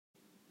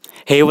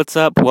Hey, what's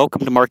up?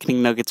 Welcome to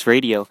Marketing Nuggets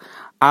Radio.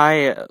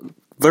 I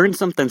learned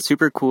something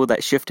super cool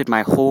that shifted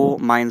my whole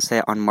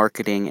mindset on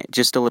marketing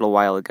just a little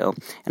while ago,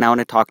 and I want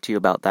to talk to you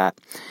about that.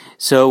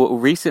 So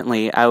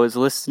recently, I was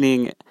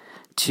listening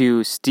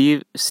to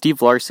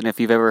Steve Larson. If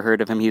you've ever heard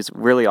of him, he's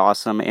really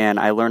awesome, and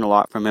I learn a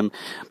lot from him.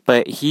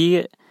 But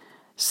he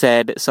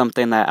said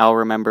something that I'll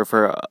remember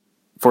for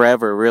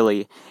forever,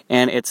 really,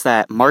 and it's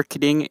that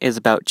marketing is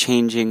about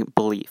changing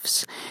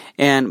beliefs.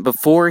 And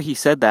before he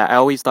said that, I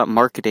always thought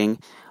marketing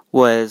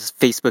was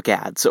Facebook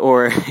ads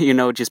or,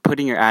 just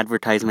putting your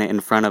advertisement in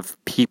front of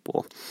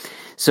people.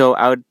 So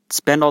I would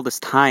spend all this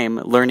time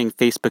learning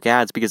Facebook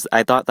ads because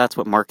I thought that's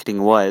what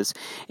marketing was,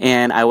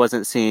 and I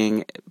wasn't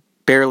seeing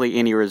barely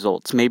any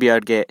results. Maybe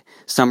I'd get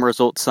some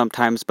results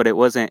sometimes, but it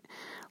wasn't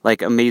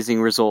like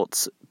amazing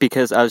results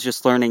because I was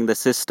just learning the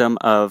system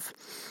of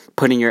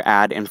putting your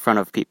ad in front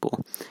of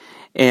people.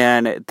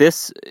 And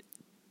this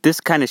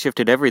kind of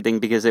shifted everything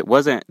because it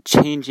wasn't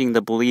changing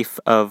the belief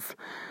of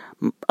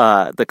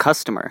the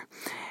customer.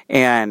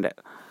 And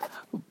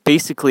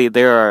basically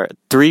there are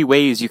three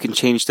ways you can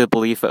change the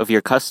belief of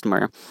your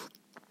customer.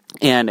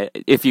 And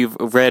if you've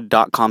read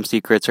 .com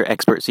Secrets or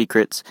Expert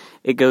Secrets,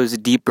 it goes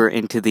deeper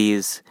into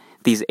these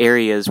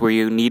areas where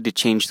you need to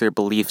change their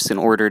beliefs in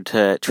order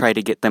to try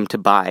to get them to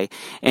buy.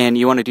 And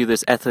you want to do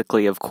this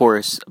ethically, of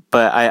course,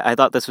 but I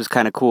thought this was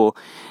kind of cool.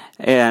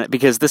 And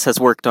because this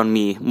has worked on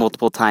me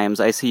multiple times,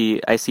 I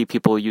see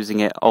people using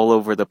it all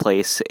over the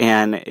place,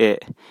 and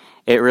it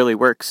really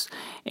works.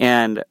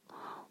 And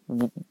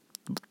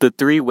the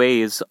three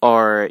ways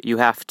are you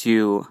have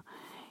to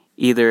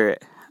either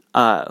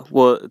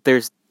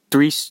there's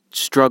three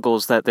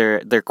struggles that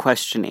they're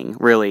questioning,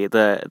 really,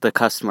 the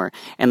customer,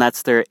 and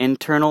that's their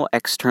internal,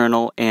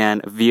 external,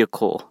 and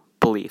vehicle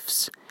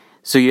beliefs.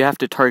 So you have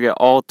to target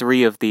all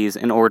three of these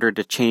in order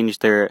to change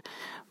their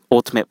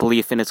ultimate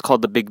belief, and it's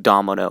called the big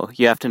domino.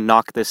 You have to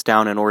knock this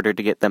down in order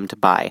to get them to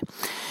buy.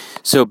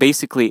 So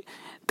basically,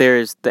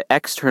 there's the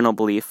external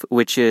belief,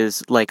 which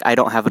is like, I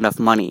don't have enough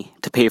money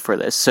to pay for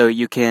this. So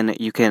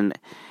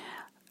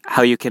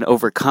how you can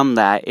overcome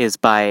that is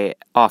by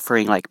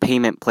offering like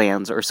payment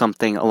plans or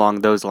something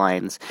along those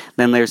lines.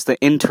 Then there's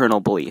the internal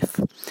belief.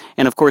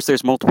 And of course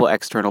there's multiple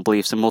external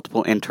beliefs and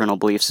multiple internal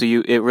beliefs. So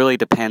it really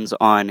depends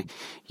on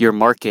your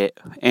market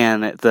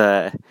and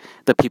the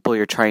people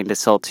you're trying to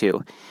sell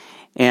to.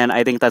 And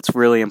I think that's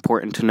really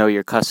important to know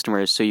your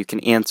customers so you can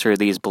answer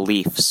these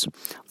beliefs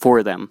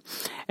for them.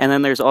 And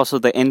then there's also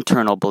the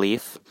internal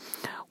belief,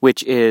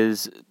 which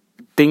is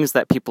things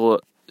that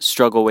people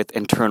struggle with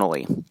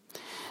internally.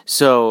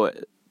 So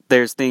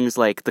there's things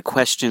like the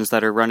questions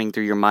that are running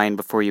through your mind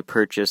before you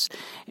purchase,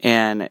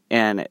 and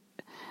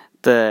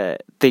the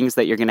things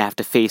that you're going to have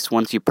to face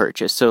once you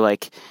purchase. So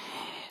like,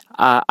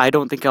 I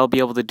don't think I'll be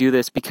able to do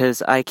this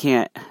because I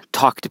can't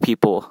talk to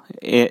people,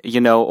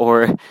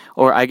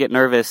 or I get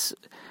nervous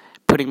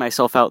putting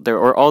myself out there,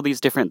 or all these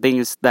different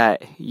things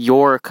that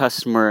your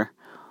customer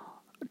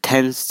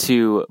tends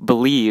to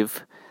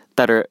believe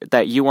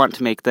that you want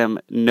to make them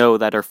know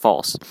that are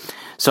false.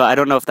 So I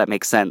don't know if that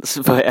makes sense,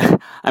 but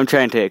I'm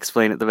trying to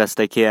explain it the best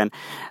I can.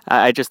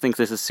 I just think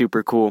this is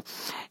super cool,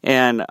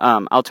 and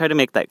I'll try to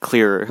make that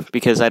clearer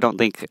because I don't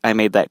think I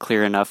made that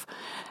clear enough.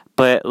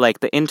 But like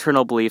the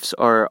internal beliefs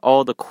are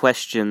all the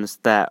questions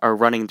that are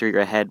running through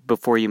your head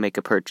before you make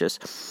a purchase.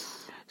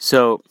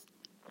 So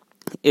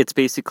it's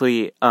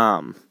basically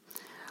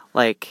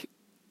like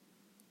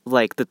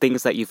the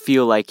things that you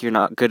feel like you're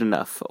not good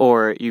enough,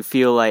 or you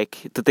feel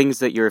like the things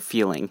that you're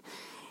feeling.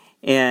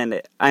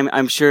 And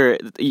I'm sure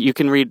you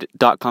can read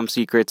 .com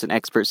Secrets and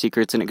Expert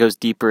Secrets, and it goes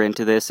deeper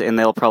into this, and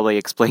they'll probably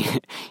explain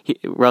it.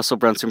 Russell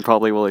Brunson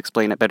probably will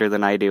explain it better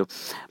than I do.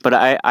 But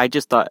I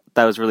just thought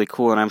that was really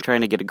cool, and I'm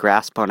trying to get a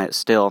grasp on it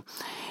still.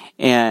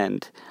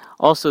 And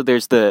also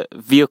there's the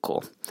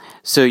vehicle.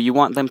 So you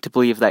want them to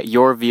believe that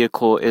your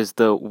vehicle is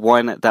the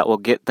one that will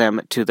get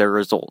them to their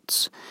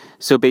results.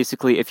 So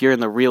basically, if you're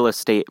in the real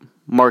estate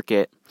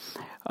market,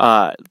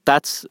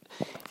 that's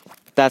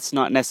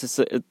not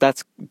necessary.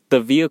 That's the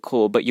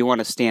vehicle, but you want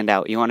to stand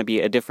out. You want to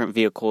be a different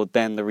vehicle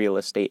than the real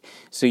estate.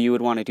 So you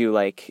would want to do,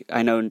 like,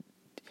 I know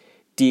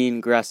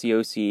Dean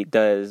Graciosi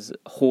does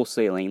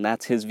wholesaling.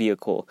 That's his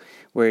vehicle,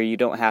 where you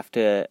don't have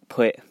to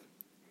put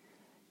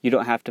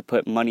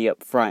money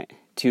up front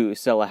to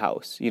sell a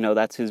house.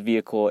 That's his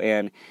vehicle,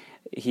 and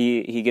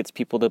he gets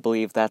people to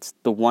believe that's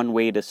the one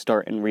way to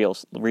start in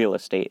real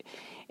estate.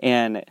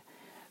 And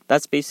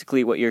that's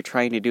basically what you're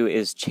trying to do,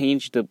 is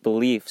change the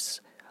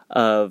beliefs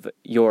of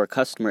your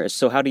customers.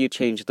 So how do you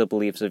change the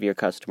beliefs of your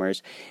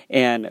customers?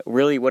 And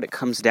really what it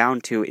comes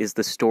down to is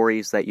the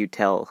stories that you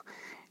tell.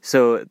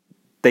 So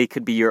they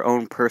could be your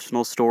own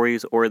personal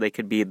stories, or they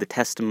could be the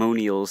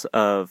testimonials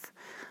of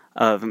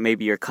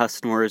maybe your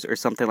customers or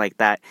something like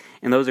that.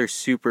 And those are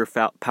super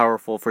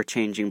powerful for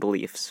changing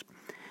beliefs.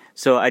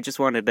 So I just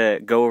wanted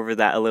to go over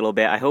that a little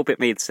bit. I hope it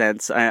made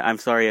sense. I'm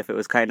sorry if it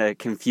was kind of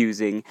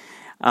confusing.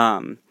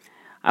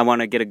 I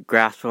want to get a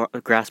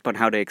grasp on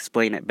how to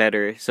explain it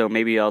better. So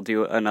maybe I'll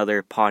do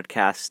another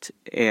podcast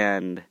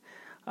and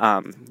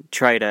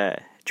try to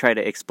try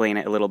to explain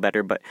it a little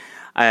better, but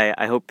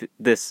I hope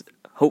this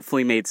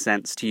hopefully made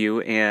sense to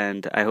you,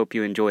 and I hope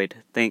you enjoyed.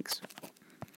 Thanks.